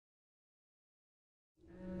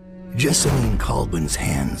Jessamine Caldwell's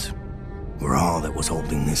hands were all that was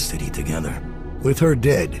holding this city together. With her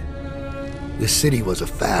dead, this city was a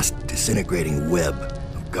fast disintegrating web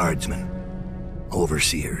of guardsmen,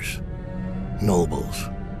 overseers, nobles,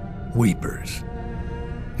 weepers.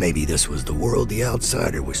 Maybe this was the world the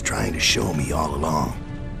outsider was trying to show me all along.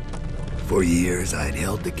 For years, I'd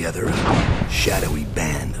held together a shadowy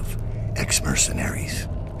band of ex-mercenaries,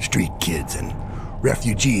 street kids, and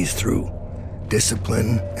refugees through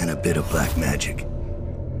discipline and a bit of black magic.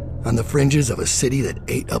 On the fringes of a city that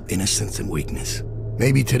ate up innocence and weakness.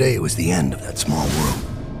 Maybe today was the end of that small world.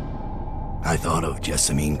 I thought of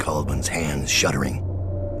Jessamine Caldwell's hands shuddering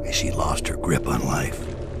as she lost her grip on life.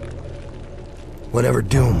 Whatever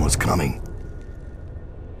doom was coming,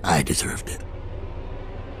 I deserved it.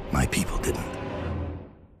 My people didn't.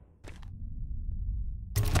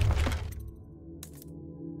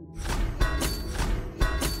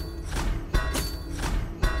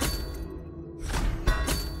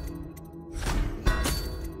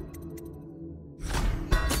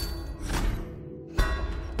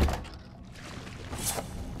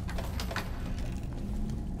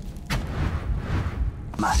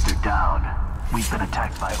 Master down. We've been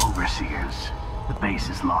attacked by overseers. The base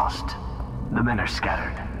is lost. The men are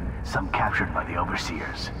scattered. Some captured by the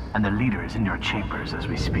overseers. And their leader is in your chambers as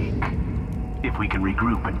we speak. If we can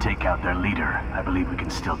regroup and take out their leader, I believe we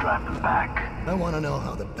can still drive them back. I want to know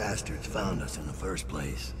how the bastards found us in the first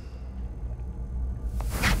place.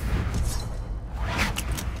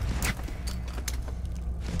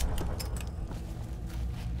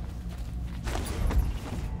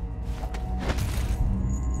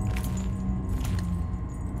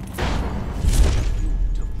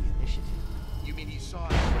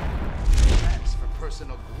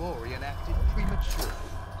 Personal glory and acted prematurely.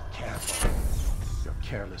 Careful. Your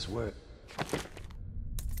careless word.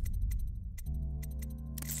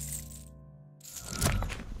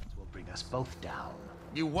 Will bring us both down.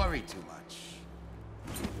 You worry too much.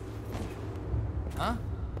 Huh?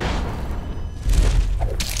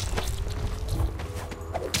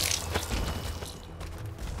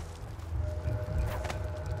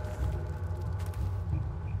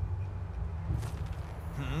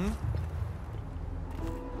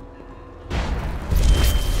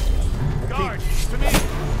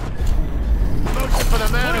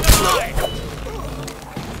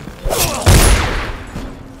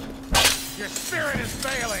 Your spirit is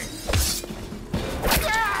failing!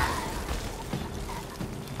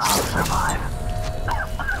 I'll survive.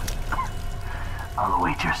 I'll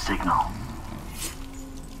await your signal.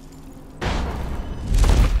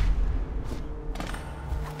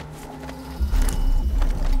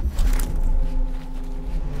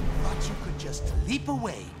 Thought you could just leap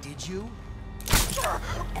away, did you?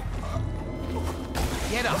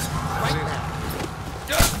 Get up, right now.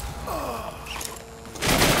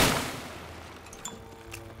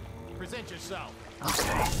 Present yourself.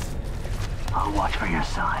 Okay. I'll watch for your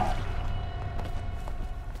sign.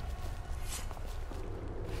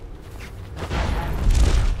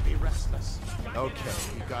 Be restless. Okay,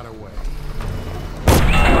 you got away.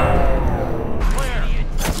 Clear!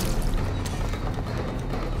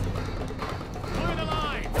 Clear the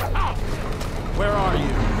line! Out! Where are you?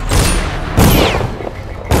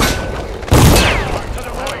 To the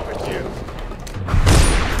right with you!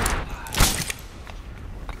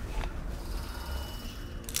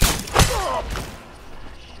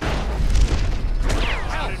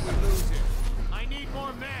 How did we lose him? I need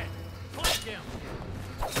more men! Flank him!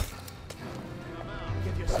 Come out,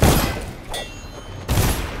 give yourself.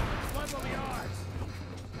 What will be ours?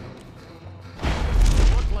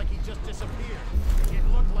 It looked like he just disappeared. It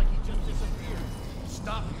looked like he just disappeared.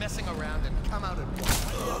 Stop messing around and come out at once.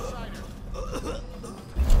 I'm the outsider.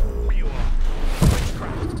 Where you are?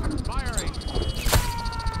 Witchcraft. Firing.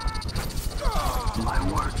 My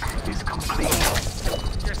work is complete.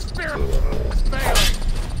 Your spirit is failing.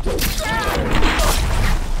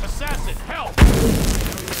 Assassin, help!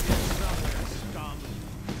 Somewhere, scum.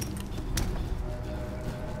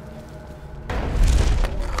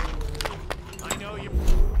 I know you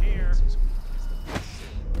here.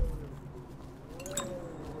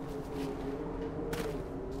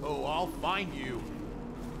 Oh, I'll find you.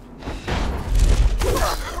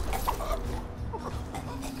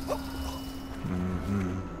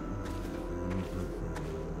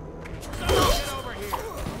 Someone get over here.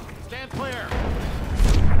 Stand clear.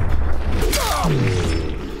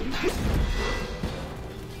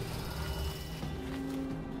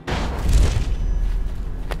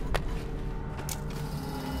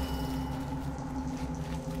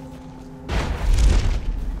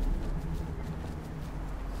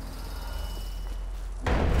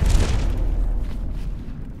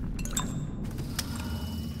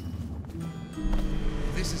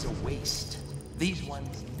 These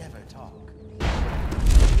ones never talk.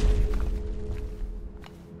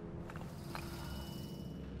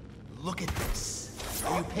 Look at this.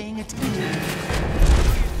 Are you paying attention?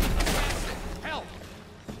 Help!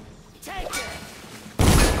 Take it!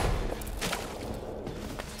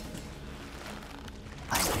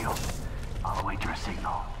 Thank you. I'll await your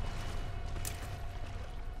signal.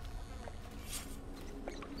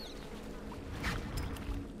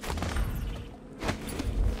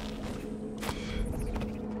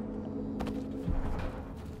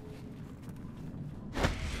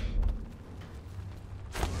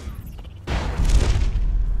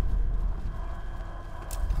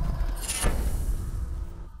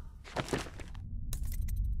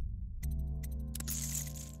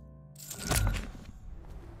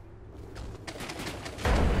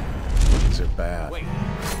 Bad. Wait.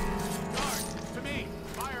 Guard, to me.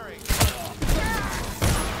 Firing.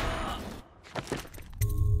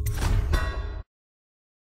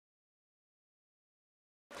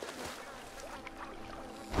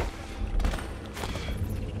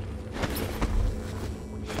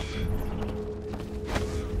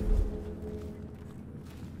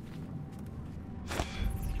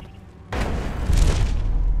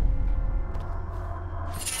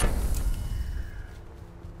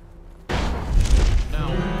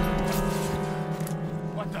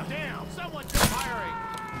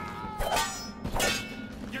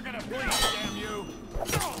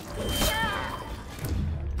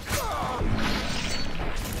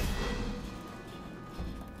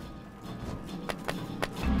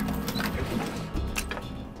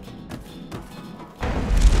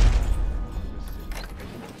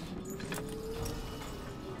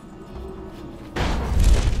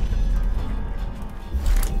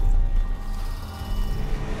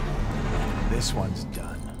 This one's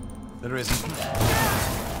done. There isn't.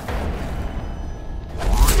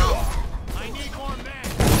 I need more men.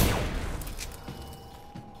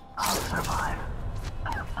 I'll survive.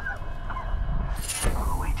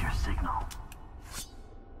 I'll await your signal.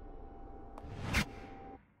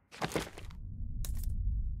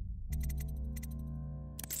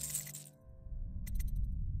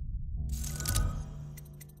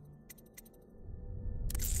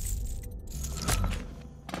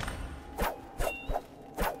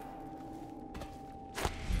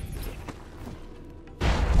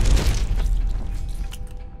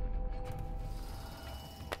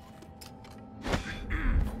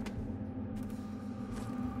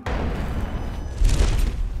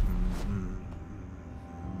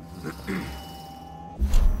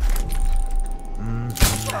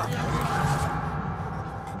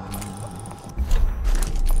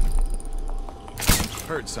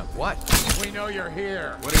 Heard something. What? We know you're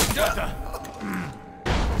here. What is that?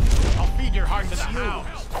 I'll feed your heart to the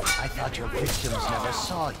house. I thought your victims never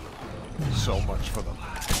saw you. So much for the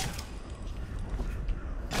laugh.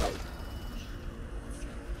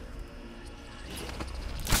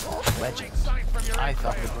 Legend. I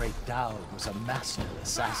thought the great Dowd was a master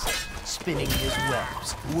assassin, spinning his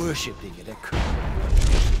webs, worshipping at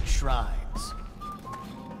ancient shrines.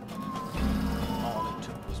 All it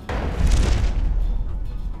took was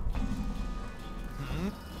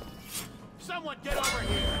Someone get over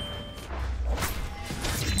here.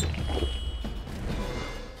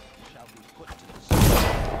 shall be put to the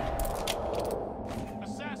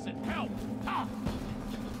Assassin, help! Ah!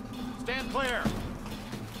 Stand clear.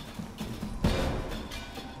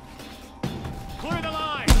 Clear the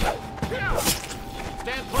line.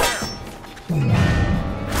 Stand clear.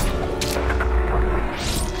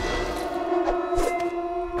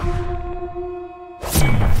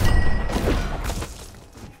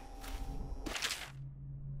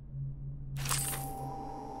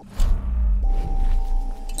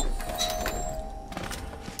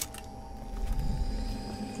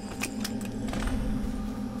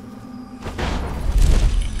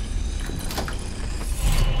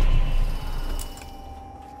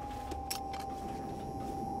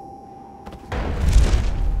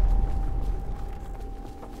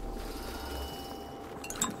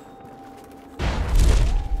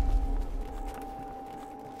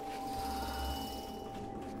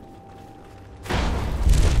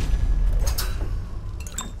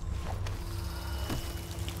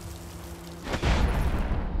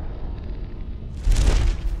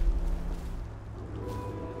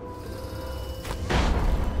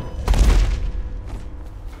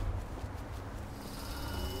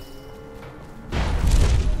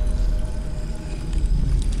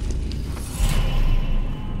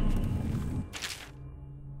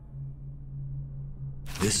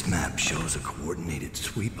 This map shows a coordinated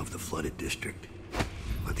sweep of the flooded district,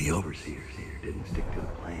 but the overseers here didn't stick to the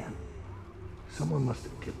plan. Someone must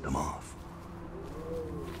have tipped them off.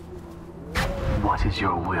 What is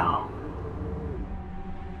your will?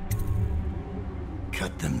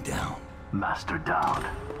 Cut them down. Master Dowd.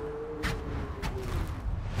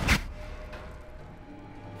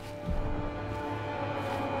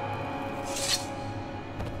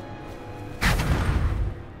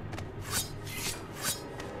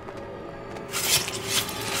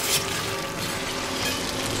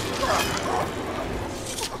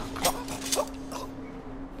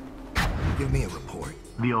 Give me a report.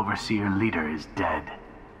 The Overseer leader is dead.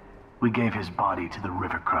 We gave his body to the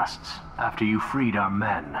river crusts. After you freed our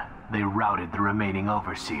men, they routed the remaining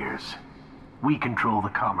Overseers. We control the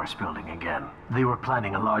Commerce Building again. They were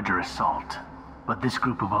planning a larger assault, but this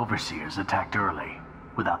group of Overseers attacked early,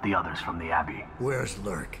 without the others from the Abbey. Where's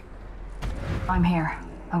Lurk? I'm here.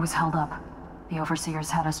 I was held up. The Overseers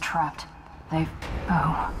had us trapped. They've...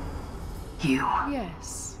 Oh. You.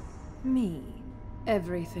 Yes. Me.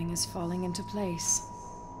 Everything is falling into place.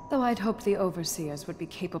 Though I'd hoped the Overseers would be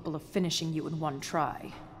capable of finishing you in one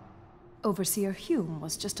try. Overseer Hume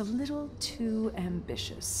was just a little too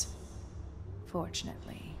ambitious.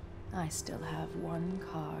 Fortunately, I still have one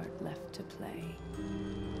card left to play.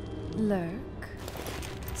 Lurk?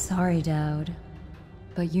 Sorry, Dowd.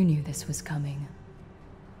 But you knew this was coming.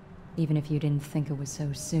 Even if you didn't think it was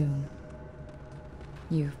so soon.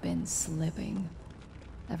 You've been slipping.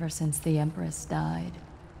 Ever since the Empress died.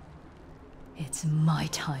 It's my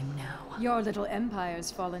time now. Your little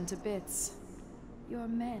empire's fallen to bits. Your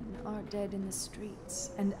men are dead in the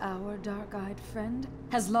streets, and our dark-eyed friend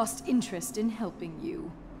has lost interest in helping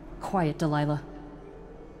you. Quiet, Delilah.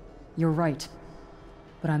 You're right.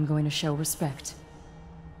 But I'm going to show respect.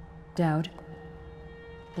 Dowd,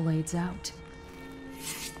 blades out.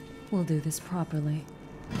 We'll do this properly.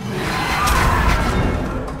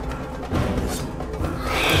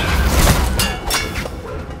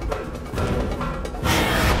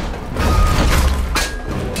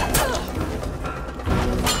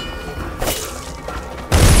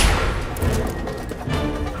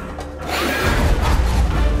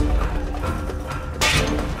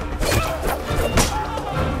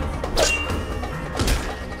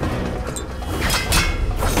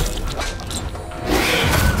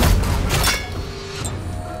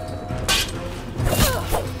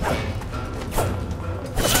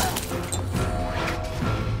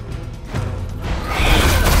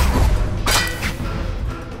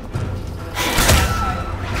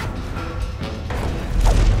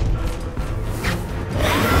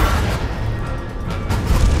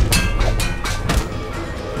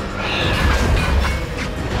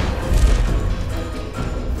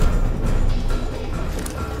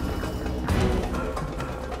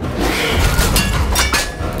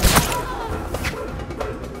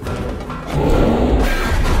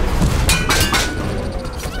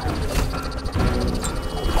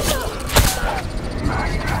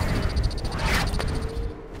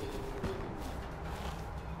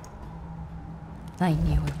 I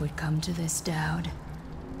knew it would come to this, Dowd.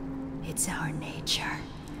 It's our nature.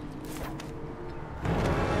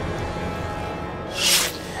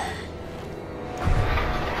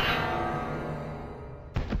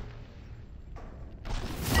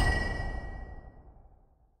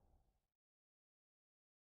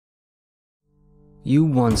 You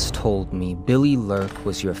once told me Billy Lurk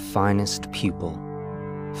was your finest pupil.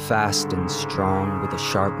 Fast and strong with a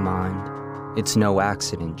sharp mind. It's no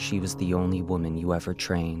accident she was the only woman you ever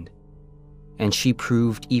trained. And she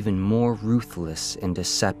proved even more ruthless and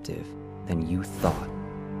deceptive than you thought.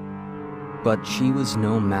 But she was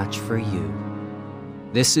no match for you.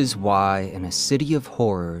 This is why, in a city of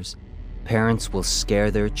horrors, parents will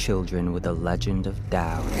scare their children with a legend of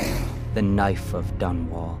Dowd, the Knife of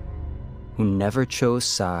Dunwall, who never chose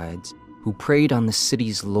sides, who preyed on the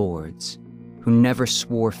city's lords, who never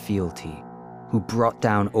swore fealty, who brought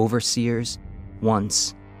down overseers,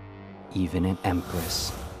 once even an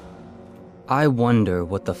empress. I wonder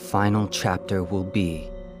what the final chapter will be.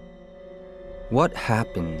 What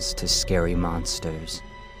happens to scary monsters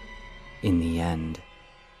in the end?